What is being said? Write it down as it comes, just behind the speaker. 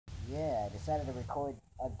decided to record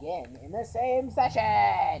again in the same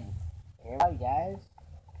session. Hi guys.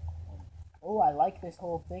 Oh, I like this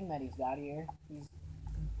whole thing that he's got here. He's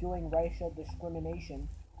doing racial discrimination.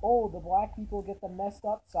 Oh, the black people get the messed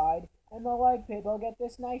up side, and the white people get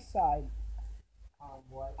this nice side.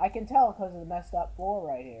 What? I can tell because of the messed up floor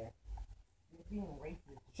right here. You're being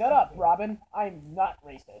racist. Shut up, Robin. I'm not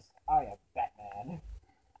racist. I am Batman.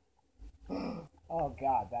 Oh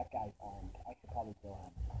god, that guy's armed. I should probably kill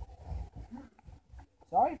him.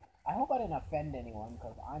 Sorry, I hope I didn't offend anyone,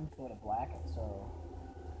 because I'm sort of black, so...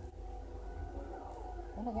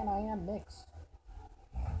 Then again, I am mixed.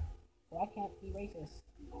 So I can't be racist.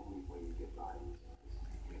 The only way to get by is to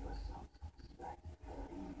give us some respect.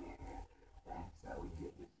 That's how we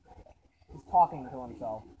get respect. He's talking to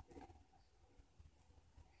himself.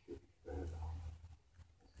 Should be fair though.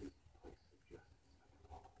 This is a place of justice.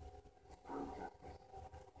 Injustice,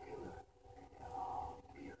 killer, and all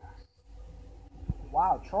fear us.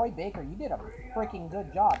 Wow, Troy Baker, you did a freaking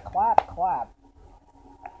good job. Clap, clap.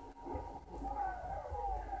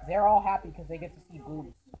 They're all happy because they get to see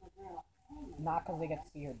boobs. Not because they get to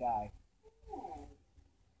see her die.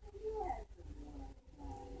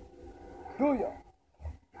 Do ya?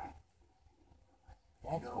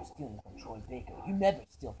 That's for stealing from Troy Baker. You never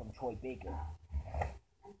steal from Troy Baker.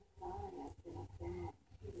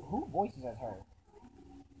 Who voices as her?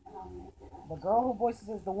 The girl who voices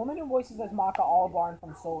as... The woman who voices as Maka Albarn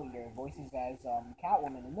from Soul Eater voices as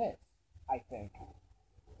Catwoman in this, I think.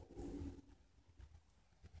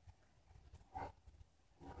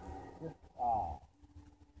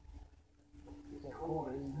 The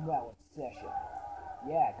quarter is now in session.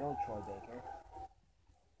 Yeah, go Troy Baker.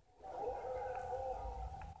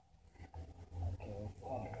 Okay,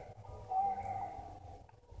 fine.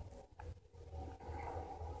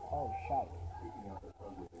 Oh, shite. Picking out the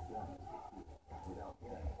front with the gun. Without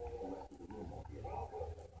that, the rest of the room won't be enough.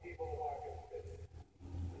 People of Arkham City,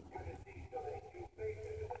 you can see so many new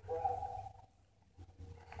faces in the crowd.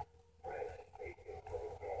 Fresh faces for the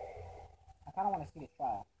game. I kind of want to see this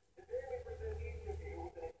trial. Today we present each of you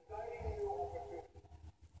with an exciting new opportunity.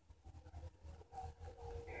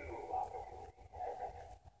 New opportunity.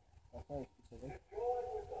 That's very specific. Join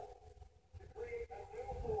with us to create a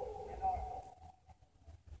new force in Arkham.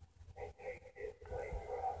 And take this place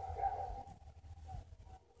for ourselves.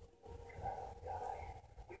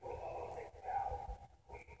 We will own this town.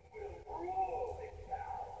 We will rule this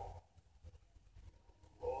town.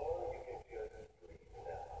 Or you can just leave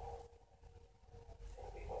now.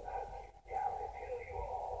 We will hunt you down and kill you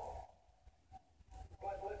all.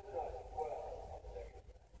 But listen to us well.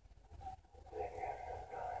 Let's have some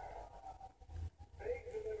fun. They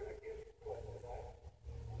delivered a gift to us tonight.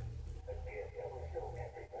 A gift that will show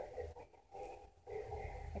everybody that we mean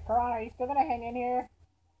business. Hey, Karan, are you still gonna hang in here?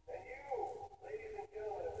 And you, ladies and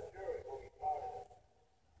gentlemen of the jury, will be part of it.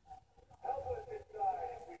 Help us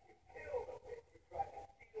decide if we can kill the bitch who tried to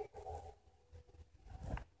steal from us.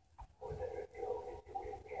 Or let her go into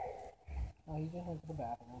his gang. Oh, he just went to the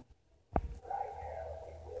bathroom. Right now,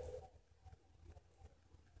 we will.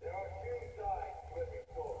 There are two sides to every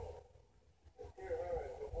story. The dear her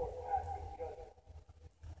is the more passive judgment.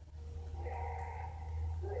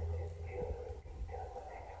 Let this killer be done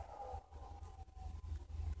with it.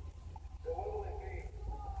 So what will it be?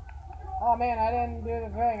 Oh man, I didn't do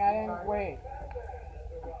the thing. I didn't wait.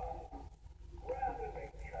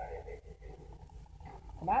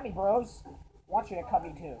 Come at me, bros. Want you to cut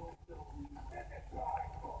me too.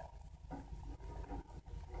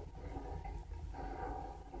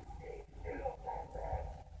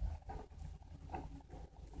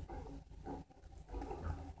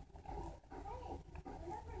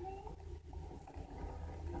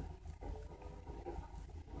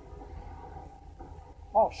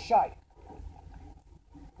 Oh, shite.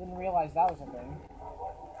 Didn't realize that was a thing.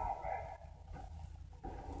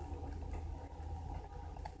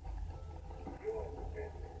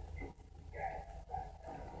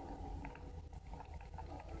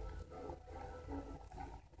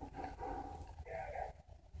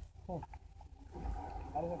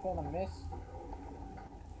 How does it feel to miss?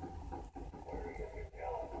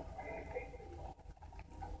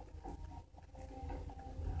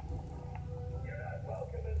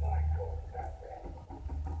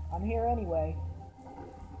 I'm here anyway.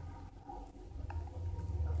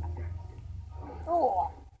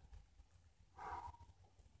 Oh!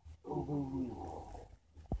 Overruled.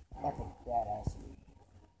 Epic badass.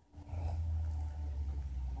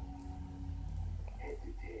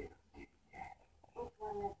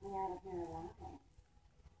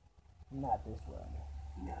 Not this one.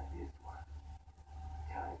 Not this one.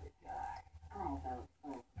 Time to die. I vote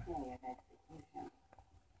for failure next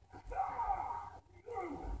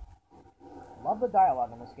love the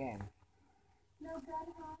dialogue in this game. No gun,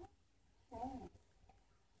 huh? Shame.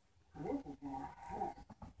 This is gonna hurt.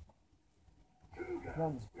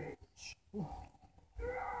 Guns, bitch.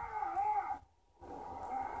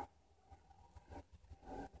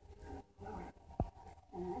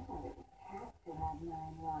 And I thought it was cats to have 9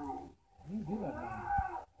 lives. You do have one.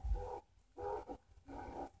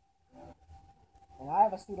 And I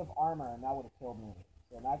have a suit of armor, and that would have killed me.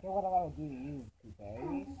 So imagine what I would do to you, Coupe.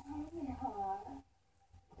 Hey, huh?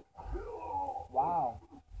 Wow.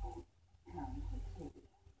 Come to tea.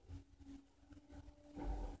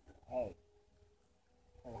 Hey.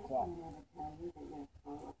 Hey, what's I up? can never tell you that you're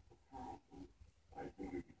full of surprises. I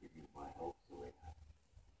figured you could use my help, Selena.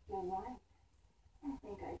 You're right. I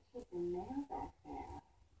think I chipped a nail back there.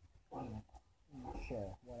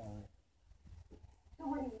 Sure, whatever. So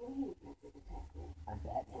what do you need, Mr. Detective? I'm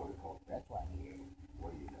Batman. That's why I'm here.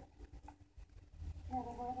 What do you think?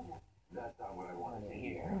 Never heard of it. That's not what I wanted to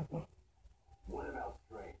Here. hear. What about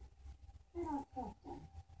Strange? I don't trust him.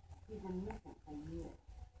 He's been missing for years.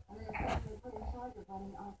 And then suddenly put in charge of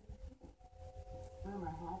running Arkham City. Rumor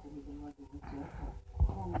has it he's been working with Joker.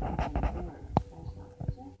 Then he's very special.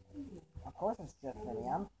 Just for you. Of course it's just for me.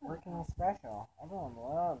 I'm freaking special. Everyone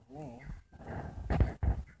loves me.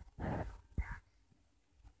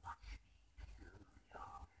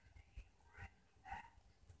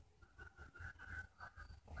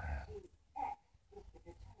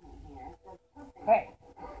 Hey!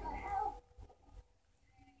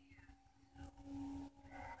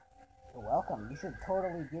 You're welcome. You should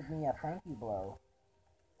totally give me a thank you blow.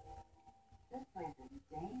 This place is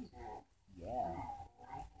dangerous. Yeah. I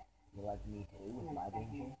like it. You like me too with You my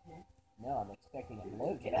expect me danger? to? No, I'm expecting a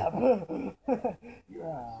blowjob. I'm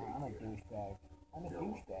a douchebag. I'm a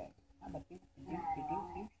douchebag. I'm a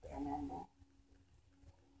douchebag. Remember?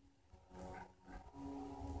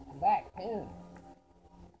 Come back, soon.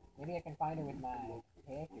 Maybe I can find her with my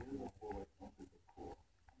pick. Okay,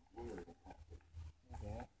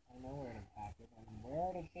 I know where to pack it. And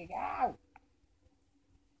where did she go?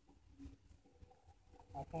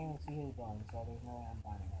 I can't even see who's going, so there's no way I'm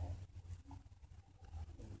finding her.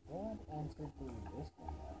 Good answer through this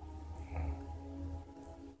window.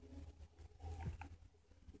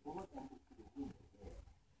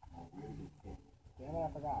 Damn it, I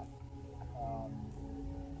forgot.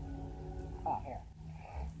 Here.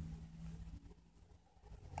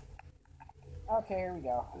 Okay, here we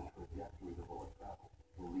go. The trajectory the bullet traveled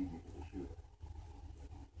will lead you to the shooter.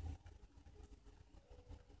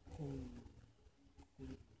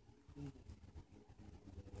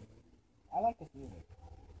 I like this music.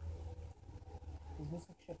 This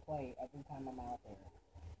music should play every time I'm out there.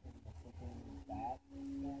 In the freaking bat.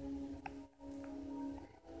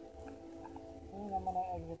 And I'm gonna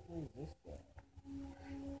exit through this door.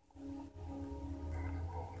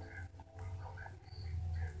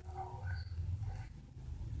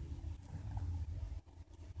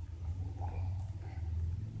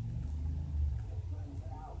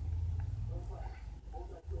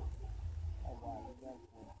 Oh wow, you guys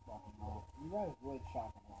would fucking off. You guys would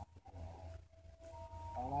shock and off.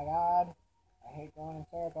 Oh my god. I hate going in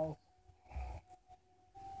circles.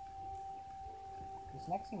 This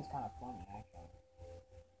next scene's kind of funny, actually.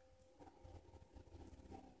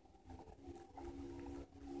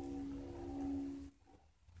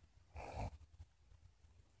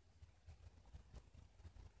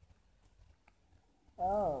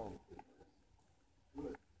 Oh.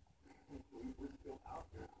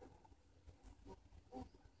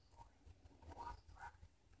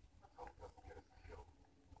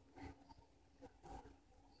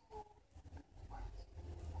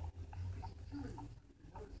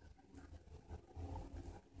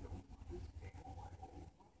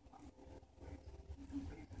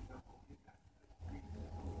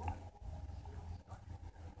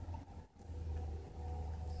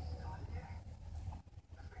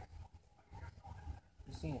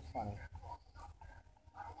 This scene is funny.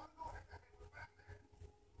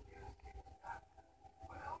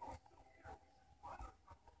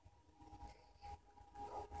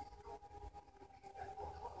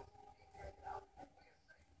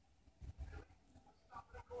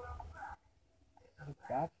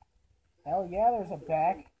 Back? Hell yeah, there's a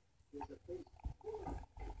back.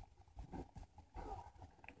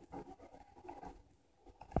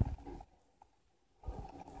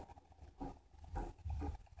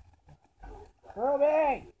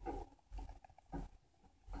 Ruby!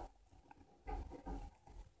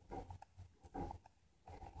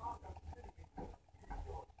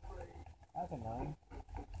 That's annoying.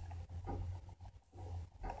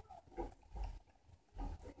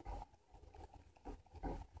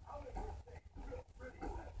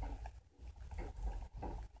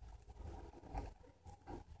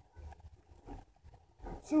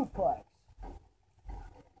 Suplex.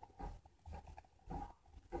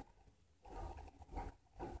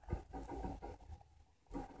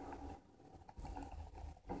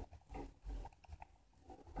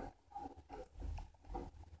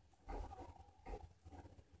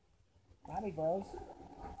 Howdy, bros.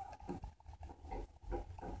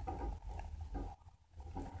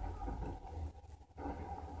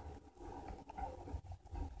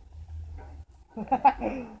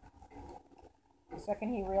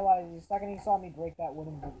 The second he saw me break that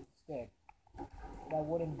wooden stick, that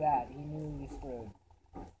wooden bat, he knew he was screwed.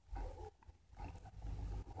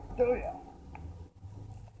 Do ya?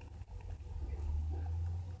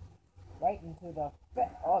 Right into the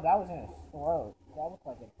oh, that was in his throat. That looked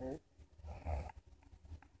like it hurt.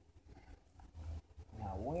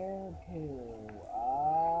 Now where to?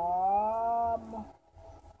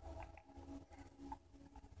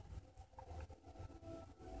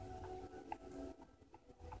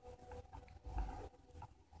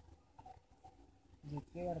 You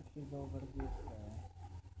can't get over this way.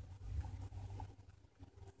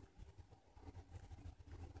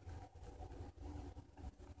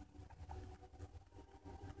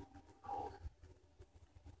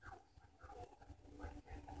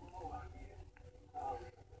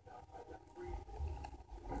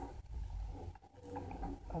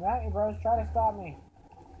 Come at me, bros. Try to stop me.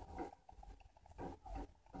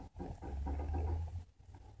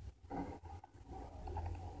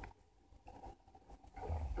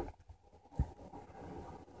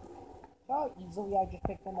 How easily I just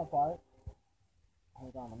picked them apart.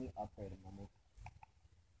 Hold on, let me upgrade them.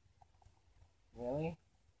 Really?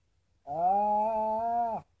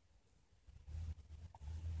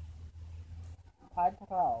 Hard to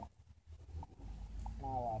throw.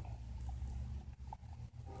 Now what?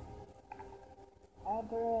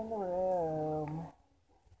 Enter in the room.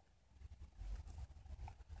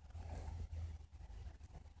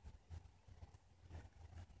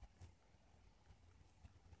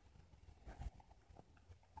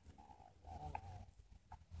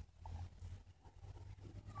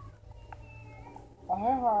 Oh,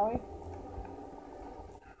 hey, Harley.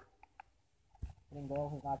 Getting girl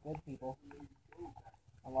who's not good, people.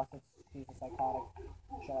 Unless she's a psychotic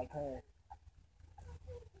shit like her.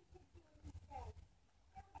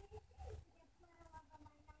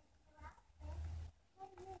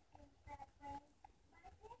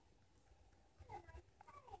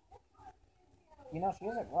 You know, she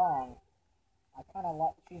isn't wrong. I kind of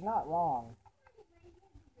like... She's not wrong.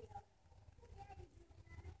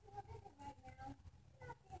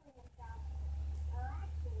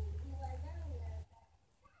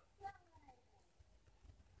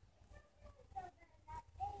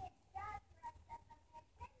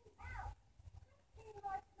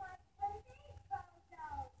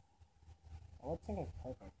 Lip sync is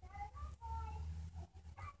perfect.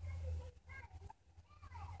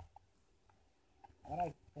 Why'd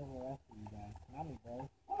I kill the rest of you guys? Not me, bro.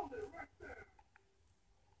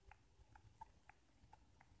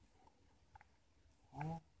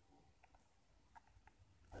 Huh?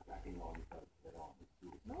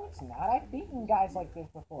 No, it's not. I've beaten guys like this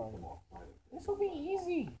before. This will be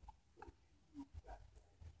easy.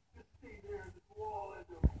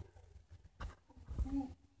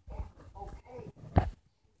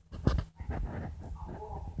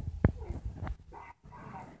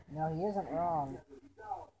 No, he isn't wrong.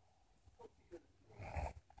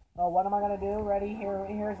 Oh, what am I gonna do? Ready?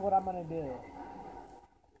 Here's what I'm gonna do.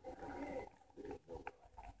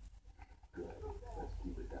 Good. Let's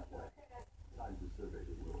keep it that way. Time to survey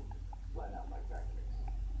the room. Plan out my tactics.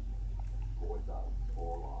 4 thugs,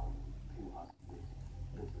 all armed, 2 hostages.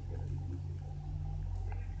 This is gonna be easy.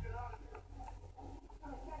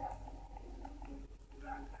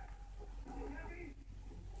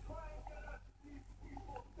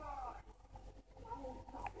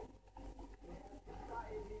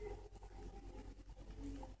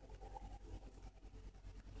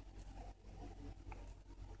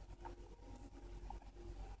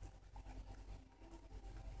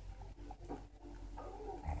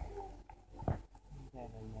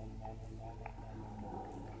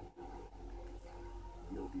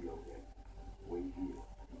 You'll be okay. Wait here.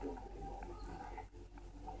 Don't get involved.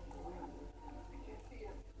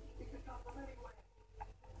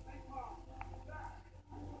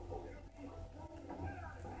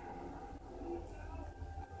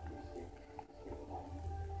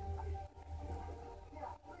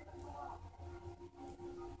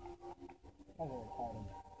 That was retarded.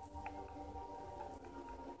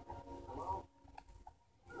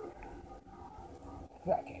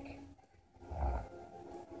 Back kick.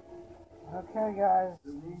 Okay, guys,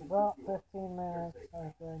 about 15 minutes,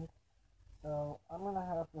 I think. So, I'm gonna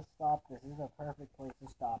have to stop this. This is a perfect place to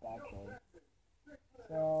stop, actually.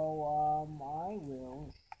 So, I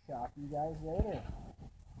will shock you guys later.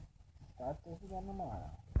 Start this again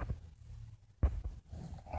tomorrow.